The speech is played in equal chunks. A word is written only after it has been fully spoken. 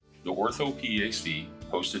the Ortho PAC,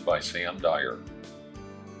 hosted by Sam Dyer.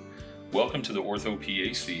 Welcome to the Ortho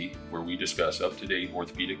PAC, where we discuss up-to-date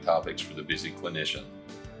orthopedic topics for the busy clinician.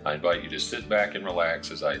 I invite you to sit back and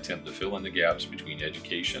relax as I attempt to fill in the gaps between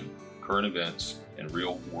education, current events, and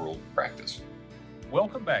real-world practice.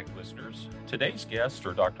 Welcome back, listeners. Today's guests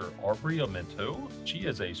are Dr. Aubrey Armento. She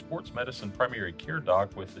is a sports medicine primary care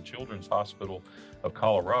doc with the Children's Hospital of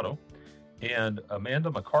Colorado, and Amanda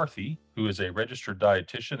McCarthy, who is a registered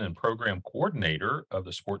dietitian and program coordinator of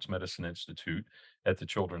the Sports Medicine Institute at the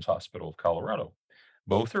Children's Hospital of Colorado.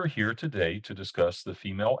 Both are here today to discuss the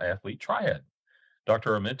female athlete triad.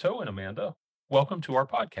 Dr. Armento and Amanda, welcome to our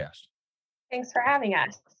podcast. Thanks for having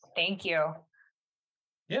us. Thank you.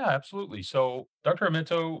 Yeah, absolutely. So Dr.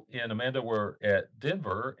 Armento and Amanda were at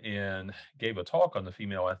Denver and gave a talk on the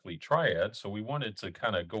female athlete triad. So we wanted to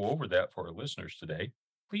kind of go over that for our listeners today.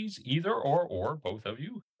 Please, either or both of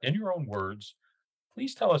you, in your own words,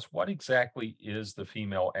 please tell us what exactly is the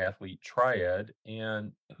female athlete triad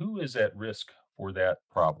and who is at risk for that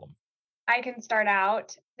problem? I can start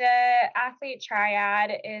out. The athlete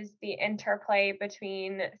triad is the interplay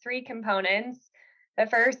between three components. The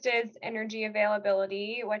first is energy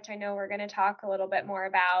availability, which I know we're going to talk a little bit more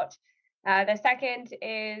about. The second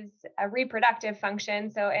is a reproductive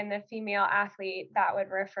function. So in the female athlete, that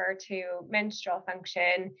would refer to menstrual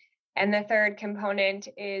function. And the third component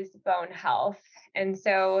is bone health. And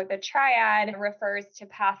so the triad refers to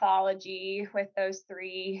pathology with those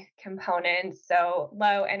three components. So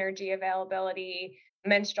low energy availability,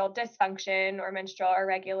 menstrual dysfunction or menstrual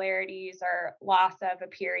irregularities or loss of a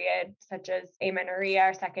period, such as amenorrhea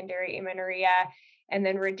or secondary amenorrhea, and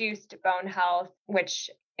then reduced bone health,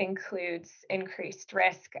 which includes increased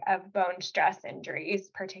risk of bone stress injuries,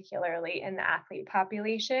 particularly in the athlete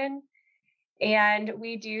population. And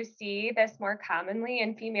we do see this more commonly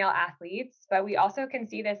in female athletes, but we also can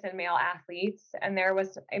see this in male athletes. And there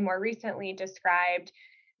was a more recently described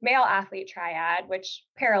male athlete triad, which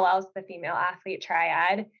parallels the female athlete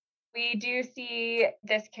triad. We do see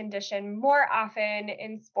this condition more often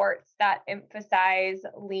in sports that emphasize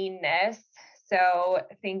leanness. So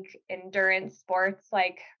think endurance sports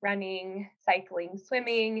like running, cycling,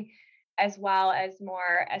 swimming, as well as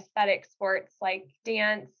more aesthetic sports like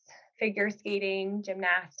dance, figure skating,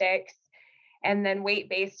 gymnastics, and then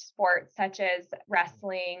weight-based sports such as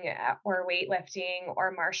wrestling or weightlifting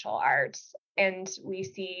or martial arts. And we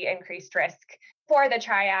see increased risk for the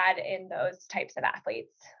triad in those types of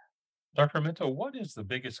athletes. Dr. Armento, what is the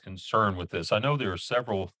biggest concern with this? I know there are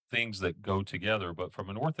several things that go together, but from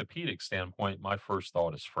an orthopedic standpoint, my first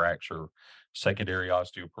thought is fracture, secondary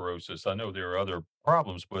osteoporosis. I know there are other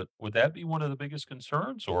problems, but would that be one of the biggest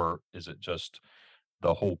concerns, or is it just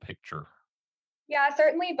the whole picture? Yeah,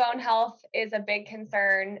 certainly bone health is a big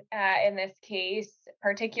concern in this case,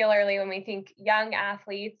 particularly when we think young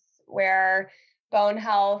athletes where bone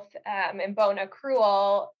health and bone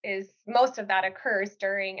accrual is most of that occurs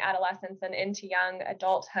during adolescence and into young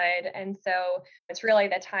adulthood. And so it's really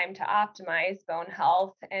the time to optimize bone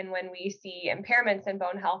health. And when we see impairments in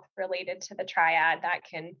bone health related to the triad, that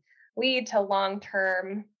can lead to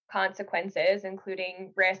long-term consequences,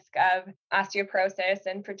 including risk of osteoporosis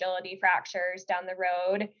and fragility fractures down the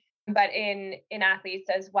road. But in athletes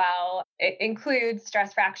as well, it includes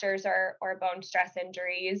stress fractures or bone stress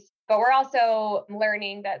injuries. But we're also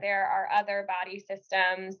learning that there are other body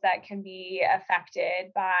systems that can be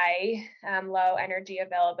affected by low energy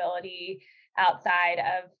availability outside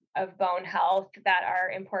of bone health that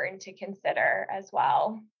are important to consider as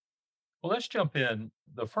well. Well, let's jump in.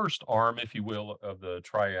 The first arm, if you will, of the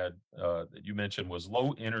triad that you mentioned was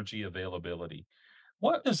low energy availability.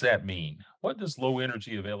 What does that mean? What does low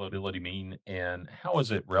energy availability mean, and how is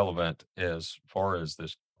it relevant as far as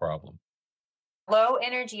this problem? Low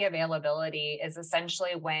energy availability is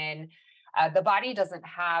essentially when the body doesn't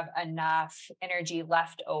have enough energy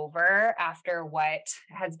left over after what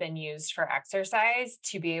has been used for exercise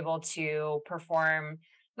to be able to perform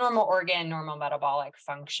normal organ, normal metabolic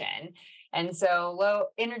function. And so low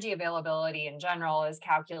energy availability in general is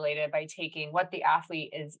calculated by taking what the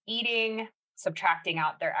athlete is eating, subtracting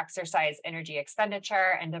out their exercise energy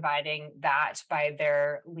expenditure, and dividing that by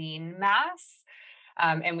their lean mass.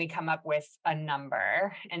 And we come up with a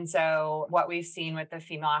number. And so what we've seen with the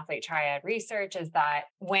female athlete triad research is that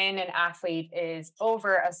when an athlete is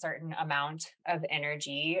over a certain amount of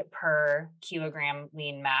energy per kilogram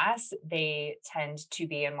lean mass, they tend to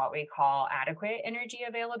be in what we call adequate energy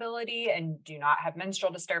availability and do not have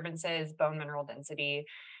menstrual disturbances. Bone mineral density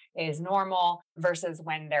is normal, versus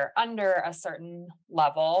when they're under a certain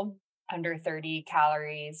level, under 30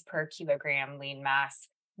 calories per kilogram lean mass,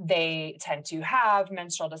 they tend to have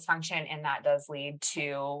menstrual dysfunction, and that does lead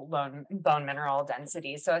to low bone mineral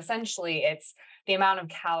density. So essentially, it's the amount of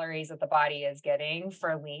calories that the body is getting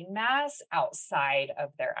for lean mass outside of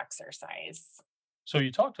their exercise. So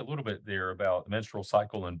you talked a little bit there about menstrual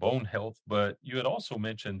cycle and bone health, but you had also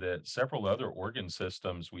mentioned that several other organ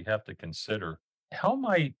systems we have to consider. How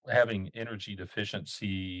might having energy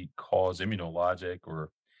deficiency cause immunologic or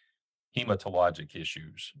hematologic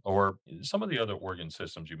issues, or some of the other organ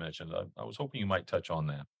systems you mentioned? I was hoping you might touch on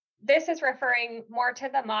that. This is referring more to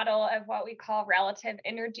the model of what we call relative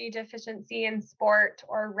energy deficiency in sport,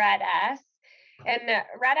 or RED-S. And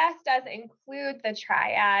RED-S does include the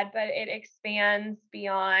triad, but it expands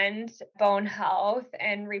beyond bone health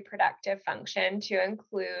and reproductive function to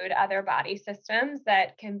include other body systems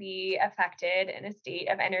that can be affected in a state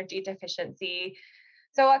of energy deficiency.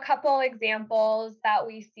 So a couple examples that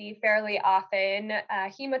we see fairly often,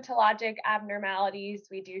 hematologic abnormalities.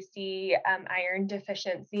 We do see iron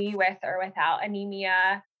deficiency with or without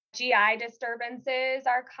anemia. GI disturbances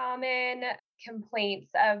are common,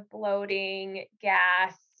 complaints of bloating,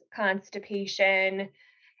 gas, constipation.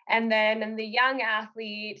 And then in the young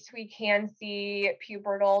athletes, we can see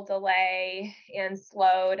pubertal delay and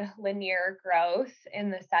slowed linear growth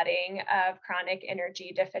in the setting of chronic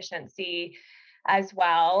energy deficiency as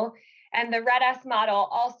well. And the RED-S model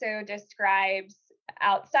also describes,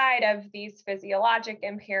 outside of these physiologic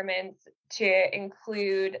impairments, to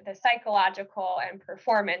include the psychological and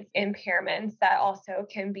performance impairments that also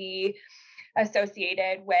can be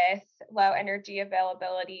associated with low energy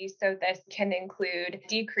availability. So this can include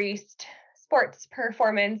decreased sports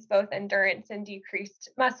performance, both endurance and decreased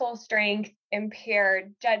muscle strength,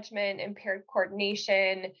 impaired judgment, impaired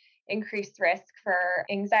coordination, increased risk for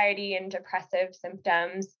anxiety and depressive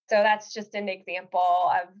symptoms. So that's just an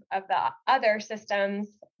example of the other systems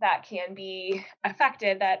that can be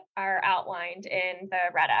affected that are outlined in the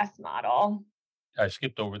RED-S model. I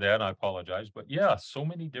skipped over that. I apologize. But yeah, so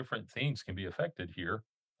many different things can be affected here.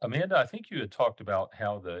 Amanda, I think you had talked about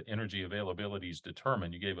how the energy availability is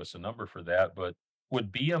determined. You gave us a number for that, but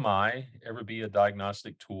would BMI ever be a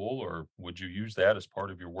diagnostic tool, or would you use that as part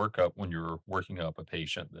of your workup when you're working up a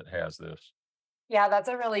patient that has this? Yeah, that's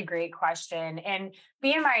a really great question. And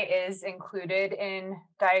BMI is included in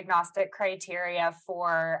diagnostic criteria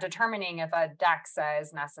for determining if a DEXA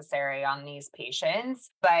is necessary on these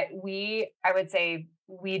patients. But I would say,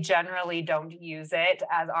 we generally don't use it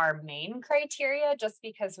as our main criteria, just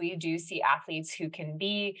because we do see athletes who can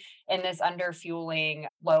be in this underfueling,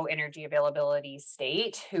 low energy availability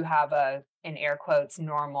state who have in air quotes,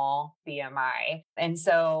 normal BMI. And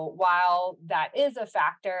so while that is a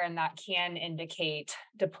factor and that can indicate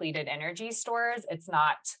depleted energy stores, it's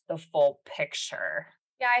not the full picture.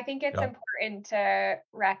 Yeah, I think it's important to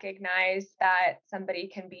recognize that somebody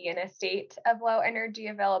can be in a state of low energy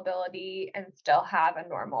availability and still have a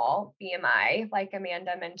normal BMI. Like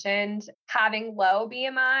Amanda mentioned, having low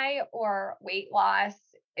BMI or weight loss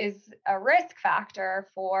is a risk factor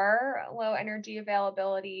for low energy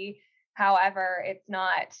availability. However, it's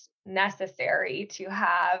not necessary to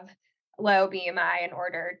have low BMI in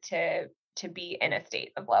order to be in a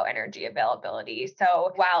state of low energy availability.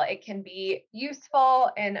 So while it can be useful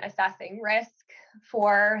in assessing risk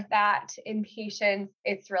for that in patients,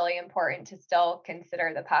 it's really important to still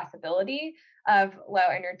consider the possibility of low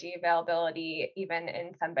energy availability, even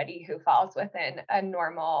in somebody who falls within a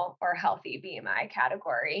normal or healthy BMI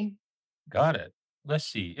category. Got it. Let's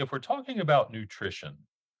see. If we're talking about nutrition,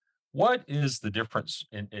 what is the difference?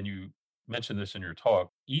 And you mentioned this in your talk,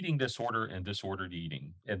 eating disorder and disordered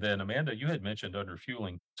eating. And then Amanda, you had mentioned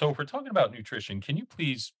underfueling. So if we're talking about nutrition, can you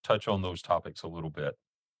please touch on those topics a little bit?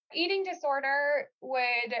 Eating disorder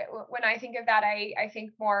when I think of that, I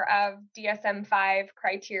think more of DSM-5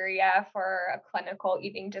 criteria for a clinical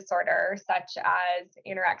eating disorder, such as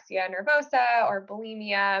anorexia nervosa or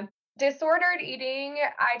bulimia. Disordered eating,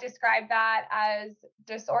 I describe that as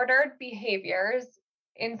disordered behaviors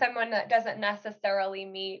in someone that doesn't necessarily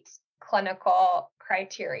meet clinical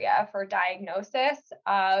criteria for diagnosis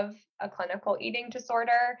of a clinical eating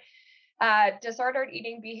disorder. Disordered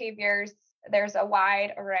eating behaviors, there's a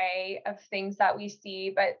wide array of things that we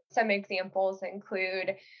see, but some examples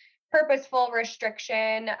include purposeful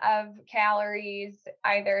restriction of calories,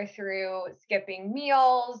 either through skipping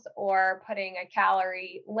meals or putting a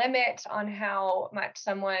calorie limit on how much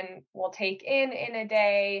someone will take in a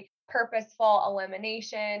day, purposeful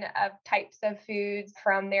elimination of types of foods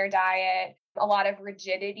from their diet, a lot of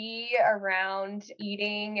rigidity around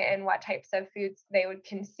eating and what types of foods they would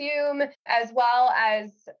consume, as well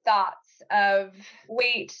as thoughts of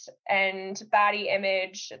weight and body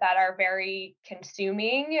image that are very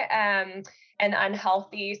consuming and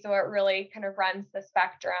unhealthy. So it really kind of runs the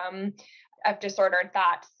spectrum of disordered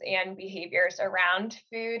thoughts and behaviors around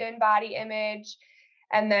food and body image.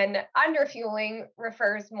 And then underfueling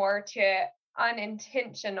refers more to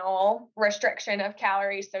unintentional restriction of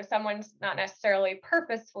calories. So someone's not necessarily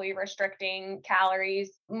purposefully restricting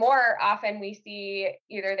calories. More often we see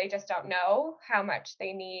either they just don't know how much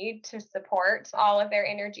they need to support all of their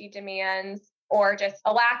energy demands, or just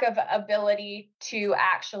a lack of ability to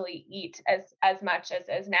actually eat as much as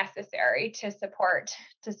is necessary to support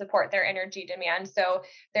their energy demand. So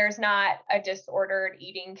there's not a disordered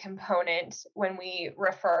eating component when we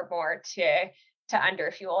refer more to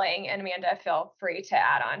underfueling. And Amanda, feel free to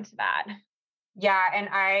add on to that. Yeah, and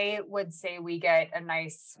I would say we get a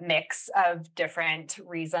nice mix of different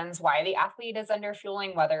reasons why the athlete is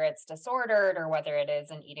underfueling, whether it's disordered or whether it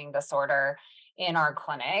is an eating disorder in our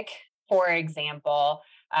clinic. For example,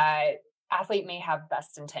 athlete may have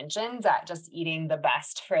best intentions at just eating the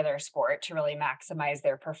best for their sport to really maximize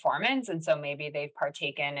their performance. And so maybe they've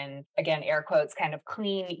partaken in, again, air quotes, kind of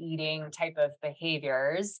clean eating type of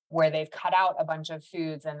behaviors where they've cut out a bunch of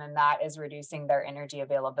foods, and then that is reducing their energy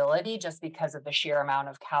availability just because of the sheer amount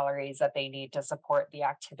of calories that they need to support the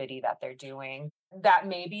activity that they're doing. That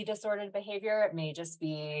may be disordered behavior. It may just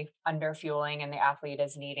be underfueling and the athlete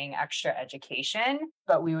is needing extra education,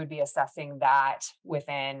 but we would be assessing that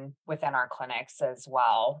within our clinics as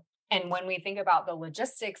well. And when we think about the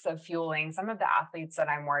logistics of fueling, some of the athletes that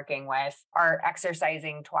I'm working with are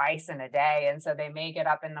exercising twice in a day. And so they may get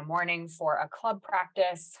up in the morning for a club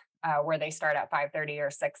practice where they start at 5:30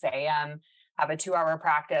 or 6 a.m., have a 2-hour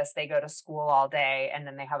practice, they go to school all day, and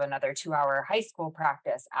then they have another 2-hour high school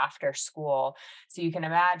practice after school. So you can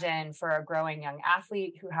imagine for a growing young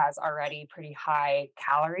athlete who has already pretty high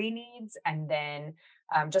calorie needs, and then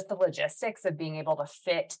just the logistics of being able to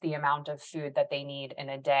fit the amount of food that they need in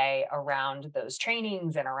a day around those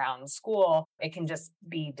trainings and around school, it can just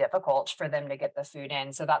be difficult for them to get the food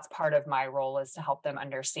in. So that's part of my role, is to help them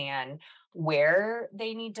understand where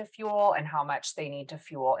they need to fuel and how much they need to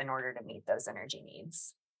fuel in order to meet those energy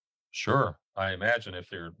needs. Sure. I imagine if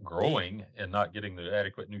they're growing and not getting the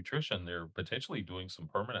adequate nutrition, they're potentially doing some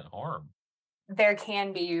permanent harm. There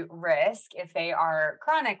can be risk if they are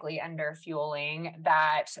chronically underfueling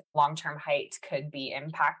that long-term height could be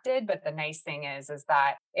impacted. But the nice thing is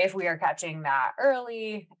that if we are catching that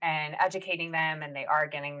early and educating them and they are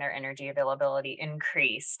getting their energy availability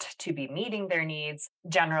increased to be meeting their needs,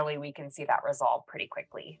 generally we can see that resolve pretty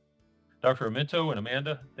quickly. Dr. Armento and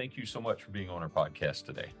Amanda, thank you so much for being on our podcast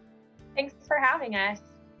today. Thanks for having us.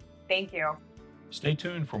 Thank you. Stay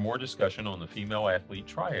tuned for more discussion on the female athlete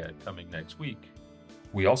triad coming next week.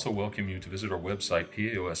 We also welcome you to visit our website,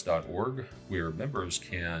 paos.org, where members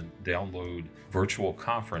can download virtual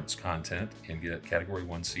conference content and get Category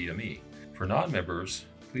 1 CME. For non-members,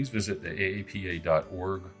 please visit the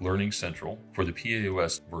aapa.org Learning Central for the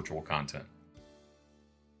PAOS virtual content.